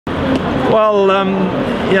Well,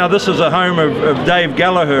 this is a home of Dave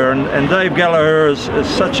Gallaher, and Dave Gallaher is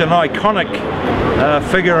such an iconic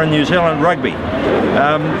figure in New Zealand rugby.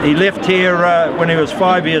 He left here when he was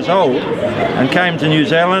 5 years old and came to New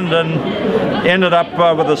Zealand and ended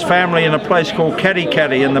up with his family in a place called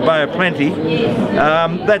Caddy in the Bay of Plenty.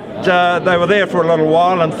 They were there for a little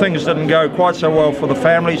while and things didn't go quite so well for the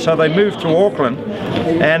family, so they moved to Auckland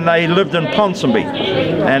and they lived in Ponsonby.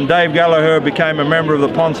 And Dave Gallaher became a member of the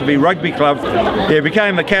Ponsonby Rugby Club. He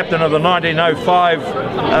became the captain of the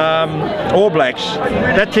 1905 All Blacks.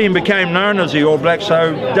 That team became known as the All Blacks,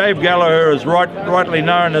 so Dave Gallaher is rightly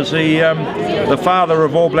known as the father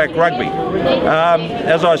of All Black rugby.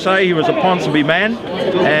 As I say, he was a Ponsonby man,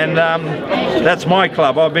 and that's my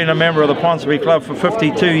club. I've been a member of the Ponsonby Club for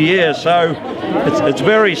 52 years, so it's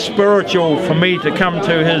very spiritual for me to come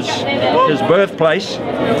to his birthplace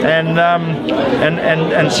and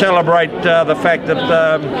celebrate the fact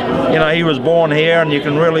that he was born here, and you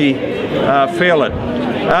can really feel it.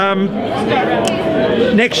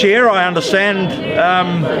 Next year, I understand,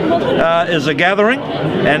 is a gathering,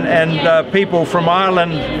 and people from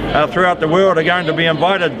Ireland throughout the world are going to be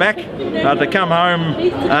invited back to come home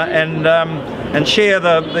and share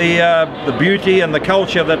the beauty and the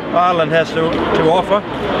culture that Ireland has to offer,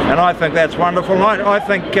 and I think that's wonderful. I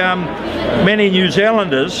think many New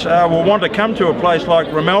Zealanders will want to come to a place like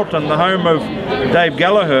Ramelton, the home of Dave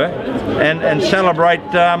Gallaher, and celebrate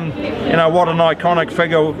what an iconic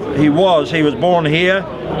figure he was. He was born here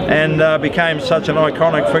and became such an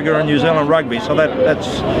iconic figure in New Zealand rugby, so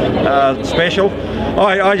that's special.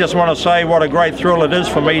 I just want to say what a great thrill it is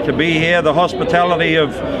for me to be here. The hospitality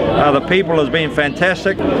of the people has been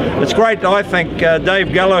fantastic. It's great. I think Dave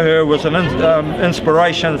Gallaher was an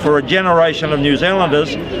inspiration for a generation of New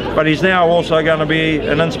Zealanders, but he's now also going to be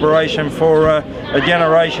an inspiration for a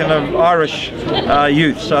generation of Irish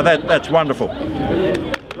youth, so that's wonderful.